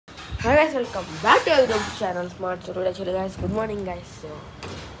Hi guys, welcome back to our YouTube channel Smart Road. Actually guys, good morning guys.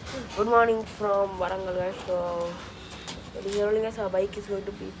 Good morning from Warangal guys. So really guys, our bike is going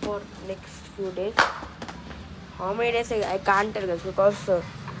to be for next few days. How many days I can't tell guys because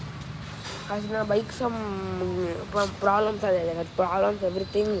as in bike some problems are there. Problems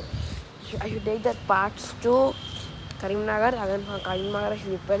everything. I should take that parts to Karimnagar. Again from Karimnagar I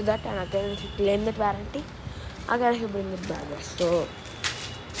should repair that and again I should claim that warranty. Again I should bring it back guys. So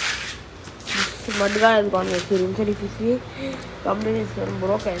mudguard has gone inside. If you see, completely is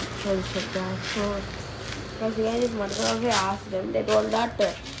broken. So because again this mudguard also asked them, they told that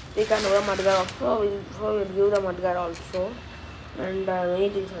they can do the mudguard also. We'll give the mudguard also, and many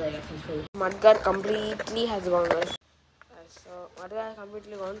things are there. Mudguard completely has gone. So mudguard has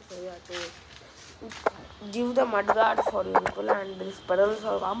completely gone. So you have to give the mudguard for you people, and this pedals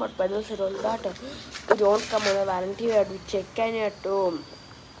are gone. But pedals told that it won't come on the warranty. You have to check and you have to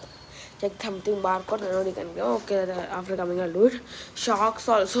check something barcode and you can go okay after coming I'll do it. Shocks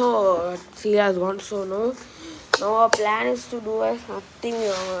also seal has gone, so no our plan is to do nothing I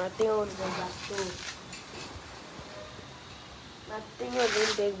will go back to nothing I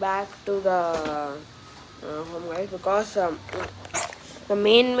will take back to the home guys because the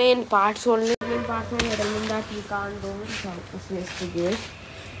main parts only I tell them that we can't do it.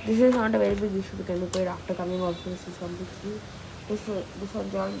 This is not a very big issue, we can do it after coming also. This is completely this one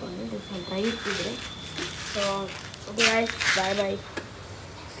joint only, this one try it today. So okay guys, bye bye,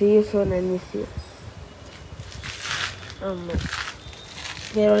 see you soon and miss you.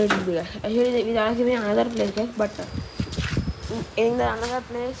 There only will be guys. Actually we are giving another place guys, but in the another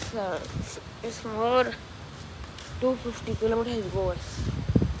place it's more 250 kilometers is go guys.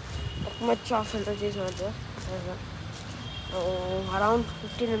 That much of interest is not there. Around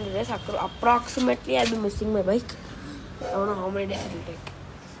 1500 days approximately I'll be missing my bike. I don't know how many days it will take.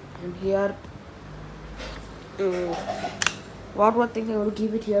 And here what things I'm going to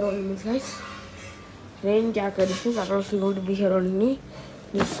keep it here only guys. Rain jacket, this is also going to be here only.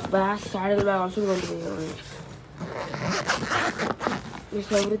 This bag, saddle bag also going to be here only.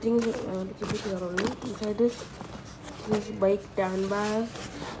 This everything is I want to keep it here only. Inside this bike tan bag,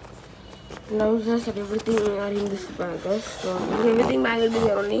 gloves and everything are in this bag guys. So everything bag will be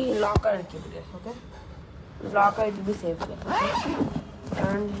here only. In locker and keep it guys, okay? In locker it will be safe guys, okay?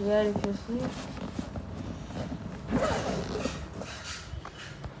 And here if you see,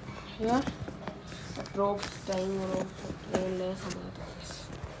 here ropes, tying ropes, train lace, something like this.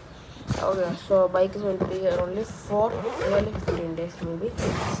 Okay, so bike is going to be here only for nearly 15 days maybe.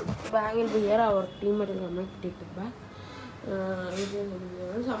 Bag will be here, our teammate will come and take it back.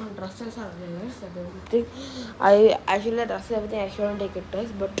 Some dresses are there, that's everything. I actually the dresses everything I shouldn't take it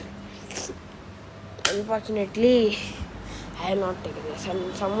twice, but unfortunately I will not take it.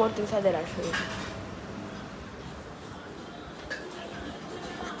 Some more things are there actually.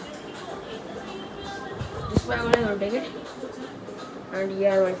 This bag only I will take it. And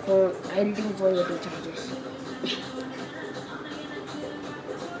here my phone, editing phone getting charges.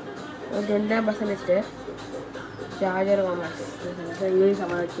 29% is there. Charger commerce. So here is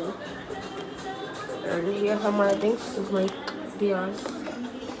some other thing. And here some other things. This is mic, beyond.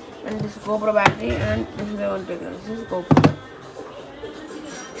 And this is GoPro battery, and this is the one take. This is GoPro.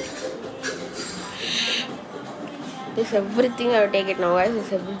 This everything I will take it now guys.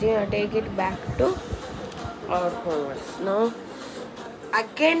 This everything I will take it back to our home. Now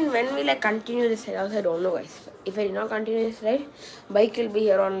again when will I continue this ride also I don't know guys. If I did not continue this ride, bike will be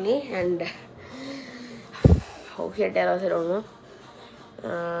here only, and how should I tell also I don't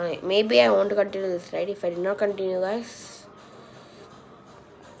know. Maybe I want to continue this ride. If I did not continue guys,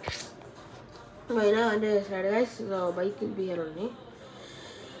 why not continue this ride guys? So bike will be here only.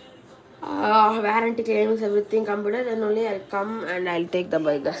 Warranty claims everything computer, then only I'll come and I'll take the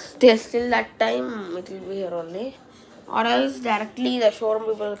bike guys. Still that time it will be here only, or else directly the showroom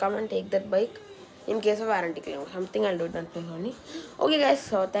people will come and take that bike in case of warranty claim or something. I'll do it that place only. Okay guys,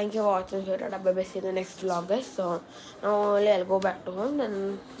 so thank you for watching. Bye bye, see you in the next vlog guys. So now only I'll go back to home,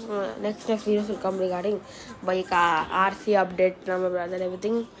 then next videos will come regarding bike RC update, number brother,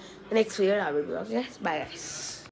 everything. The next video I will do. Okay guys, bye guys.